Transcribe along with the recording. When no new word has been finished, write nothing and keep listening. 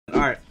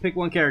Alright, pick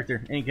one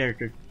character. Any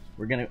character.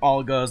 We're gonna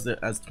all go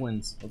as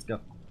twins. Let's go.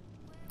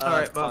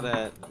 Alright, well,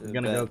 we're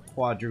gonna go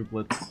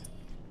quadruplets.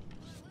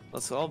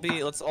 Let's all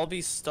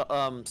be stock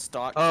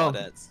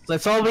Claudettes.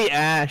 Let's all be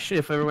Ash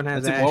if everyone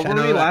has Ash. What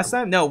were we last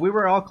time? No, we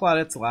were all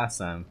Claudettes last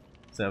time.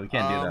 So we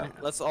can't do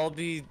that. Let's all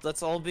be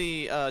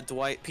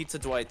Dwight Pizza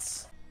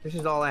Dwights. This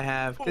is all I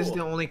have. This is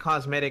the only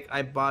cosmetic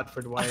I bought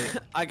for Dwight.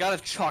 I got a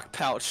chalk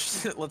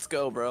pouch. Let's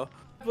go, bro.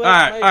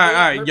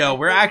 Alright, yo,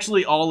 we're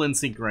actually all in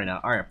sync right now.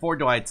 Alright, 4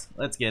 Dwights.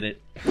 Let's get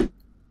it.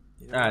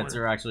 Alright, so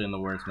we're actually in the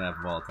worst map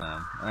of all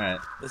time. Alright.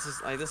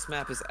 This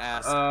map is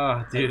ass.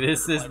 Oh, dude,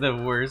 this is the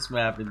worst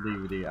map in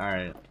DVD.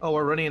 Alright. Oh,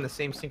 we're running in the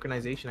same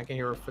synchronization. I can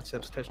hear our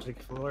footsteps touch the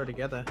floor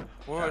together.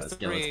 Let's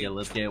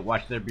get.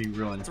 Watch there be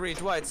ruined. 3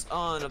 Dwights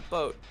on a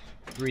boat.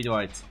 3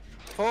 Dwights.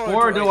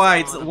 4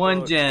 Dwights,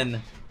 1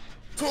 Gen.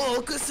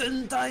 Talk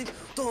Sentai!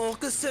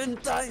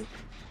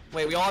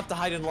 Wait, we all have to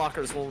hide in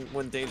lockers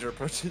when danger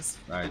approaches.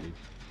 Alright, dude.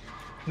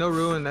 No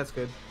ruin, that's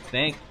good.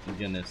 Thank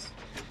goodness.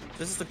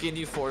 This is the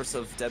Ginyu Force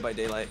of Dead by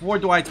Daylight. 4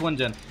 Dwights, 1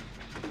 Gen.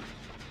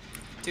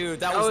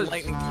 Dude, that was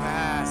lightning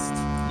fast.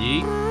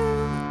 Yeet.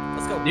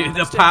 Let's go. Dude,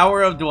 the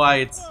power of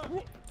Dwights.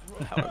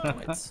 The power of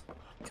Dwights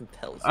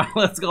compels.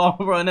 Let's go all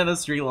run in a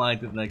straight line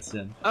to the next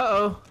gen.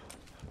 Uh-oh.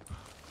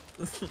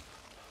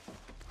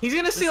 He's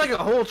gonna see like a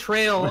whole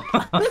trail.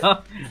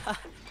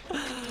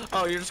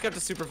 Oh, you're just gonna have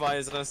to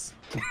supervise us.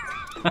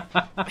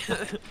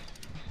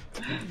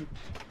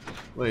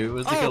 Wait,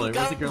 where's the killer?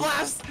 Where's the killer?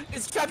 Blast!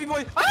 It's Trappy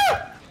Boy!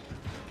 Ah!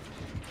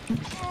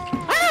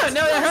 Ah,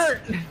 no, that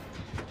hurt!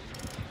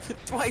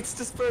 Dwight's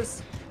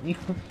disperse.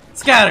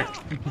 Scatter!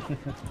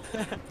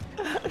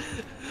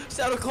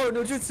 Shadow Clone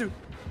no Jutsu.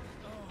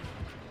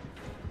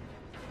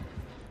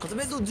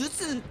 Kozume no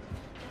Jutsu.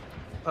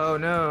 Oh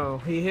no,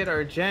 he hit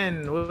our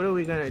gen. What are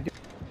we gonna do?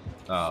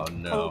 Oh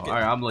no. Okay.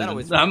 Alright, I'm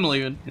leaving. I'm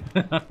leaving.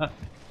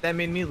 That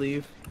made me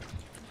leave.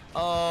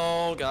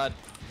 Oh god.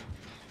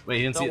 Wait,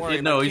 he didn't Don't see worry,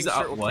 it. No, my he's pink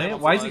shirt will what?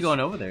 Why is he camouflage. going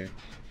over there?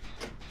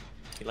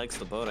 He likes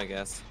the boat, I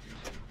guess.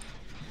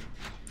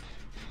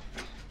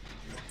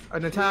 Oh,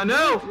 Natalia,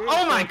 no!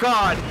 Oh my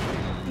god!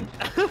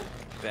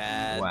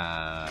 Bad.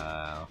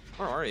 Wow.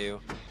 Where are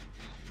you?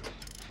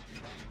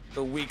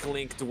 The weak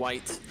link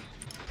Dwight.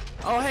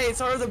 Oh hey, it's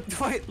our other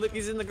Dwight. Look,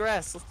 he's in the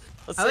grass.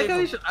 Let's I like save how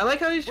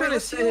him. he's trying to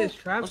set his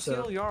traps Let's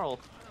up. heal Jarl.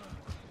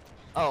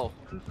 Oh,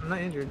 I'm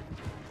not injured.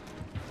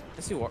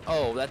 I see.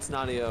 Oh, that's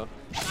Nadio.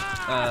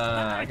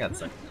 I got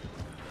stuck.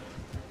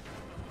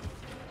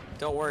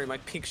 Don't worry, my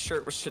pink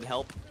shirt should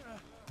help.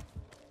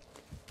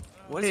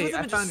 What is Hey, with I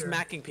him just found her.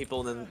 smacking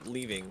people and then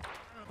leaving?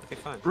 Okay,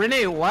 fine.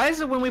 Renee, why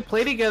is it when we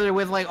play together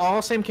with like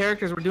all same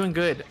characters, we're doing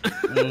good?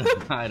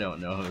 I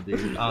don't know,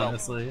 dude.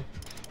 Honestly.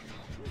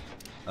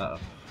 Uh oh.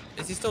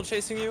 Is he still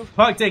chasing you?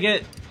 Pug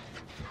ticket!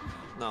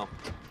 No.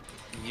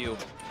 You.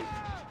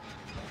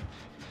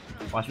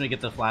 Watch me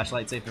get the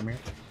flashlight safe from here.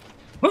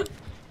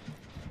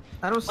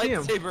 I don't see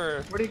him.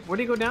 Lightsaber. Where'd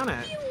he go down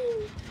at? Do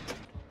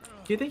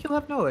you think he'll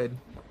have Noid?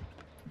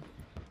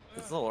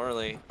 It's a little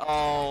early.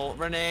 Oh,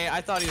 Renee,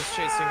 I thought he was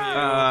chasing you.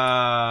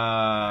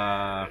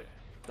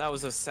 That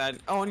was a sad.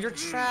 Oh, and you're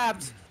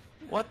trapped.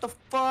 What the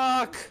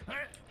fuck?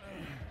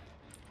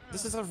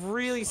 This is a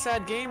really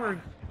sad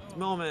gamer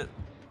moment.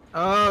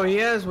 Oh, he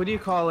has. What do you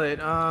call it?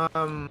 Oh,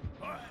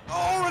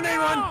 Renee,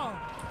 run!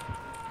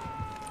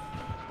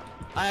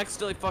 I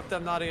accidentally fucked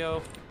up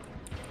Nadio.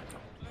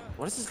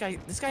 What is this guy?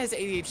 This guy has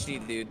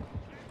ADHD, dude.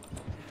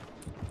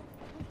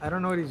 I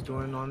don't know what he's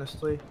doing,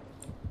 honestly.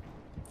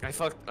 I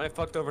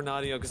fucked over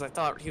Nadio because I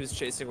thought he was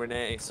chasing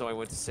Renee, so I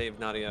went to save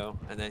Nadio,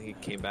 and then he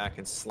came back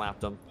and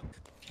slapped him.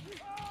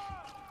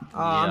 Oh,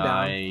 I'm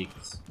down.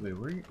 Yikes. Wait,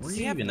 where Does you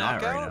he have even at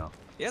right knockout? now?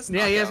 Yes.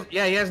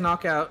 Yeah, he has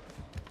knockout.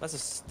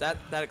 That's that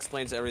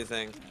explains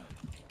everything.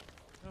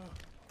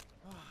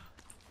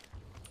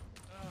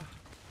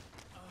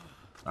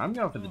 I'm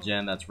going for the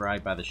gen that's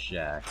right by the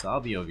shack, so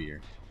I'll be over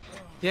here.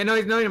 Yeah, no,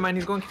 never mind.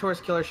 He's going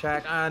towards Killer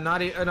Shack.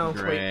 Naughty. Oh no, wait.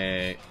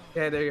 Great.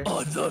 Yeah, there you go.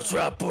 On the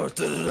trapper.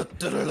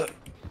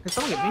 Hey,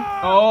 someone get me.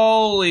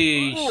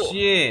 Holy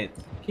shit.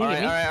 Can you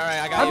get me? Alright,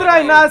 I got How you. did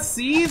I not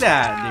see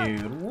that,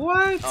 dude?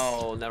 What?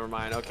 Oh, never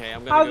mind. Okay,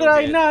 I'm gonna How go did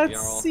I get not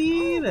Jarl.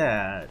 see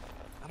that?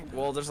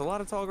 Well, there's a lot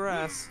of tall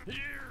grass.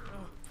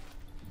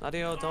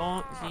 Nadio,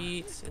 don't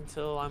yeet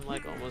until I'm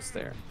like almost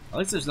there. At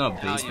least there's no Now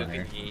you basement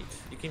can here. yeet.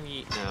 You can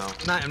yeet now.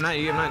 I'm not gonna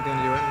do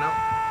it. No.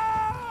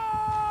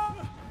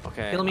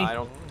 Okay. Kill me. I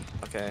don't.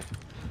 Okay.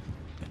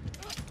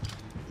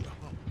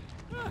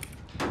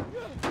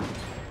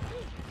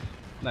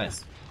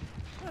 Nice.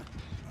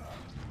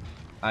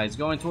 He's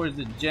going towards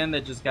the gen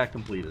that just got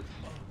completed.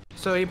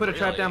 So you put a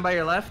trap Really? down by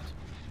your left?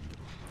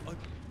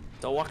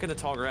 Don't walk into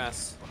tall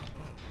grass.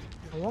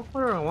 I'll walk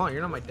wherever I want.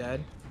 You're not my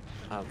dad.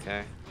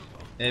 Okay.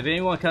 If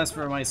anyone comes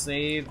for my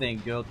save,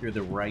 then go through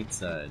the right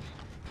side.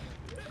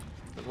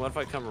 What if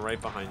I come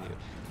right behind you?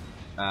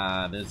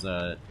 There's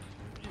a...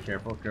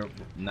 Careful.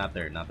 Not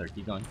there.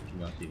 Keep going.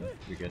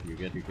 You're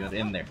good.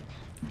 In there.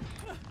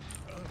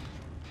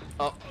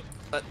 Oh,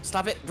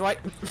 stop it, Dwight.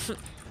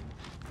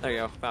 There you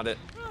go. Found it.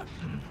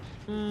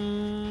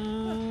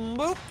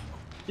 Boop.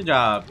 Good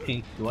job,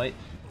 Pink Dwight.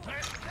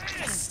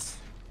 Yes!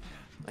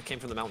 I came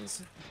from the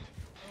mountains.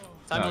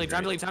 Time to Oh, leave, time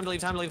to great. leave, time to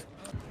leave, time to leave.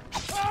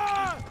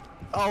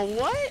 Oh,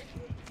 what?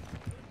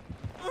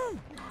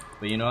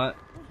 But you know what?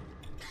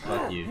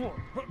 Fuck you.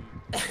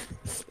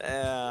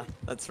 Yeah,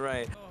 that's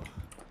right.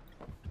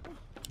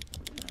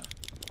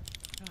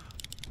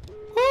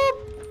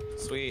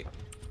 Sweet.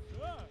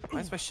 Why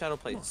is my shadow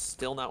plate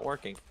still not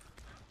working?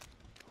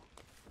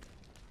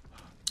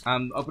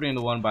 I'm opening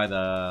the one by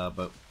the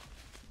boat.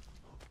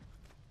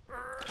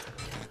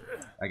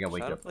 I gotta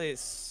wake Shadow up. plate is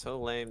so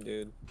lame,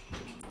 dude.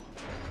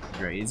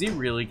 Great. Is he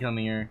really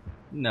coming here?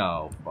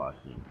 No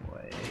fucking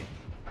way.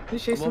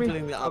 He's I'm chasing me.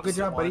 opening the Oh, good opposite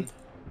job, buddy. one.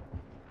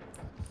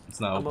 It's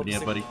not I'm open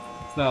yet, opening- buddy.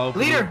 It's not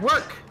open Leader, yet.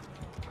 work!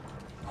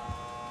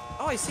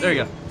 Oh, I see There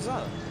you go. What's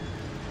up?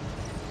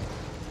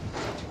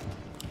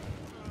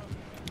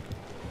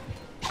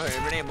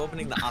 Alright, Renee, I'm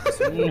opening the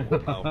opposite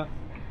one.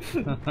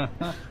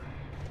 Oh.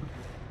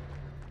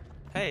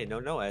 Hey,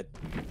 no, Ed.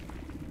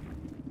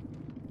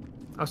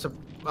 I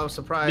was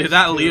surprised. Dude,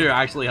 that too. leader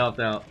actually helped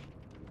out.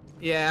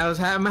 Yeah,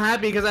 I'm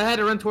happy because I had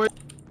to run toward.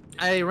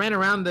 I ran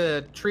around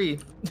the tree.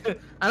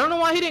 I don't know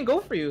why he didn't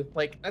go for you.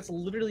 Like, that's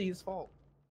literally his fault.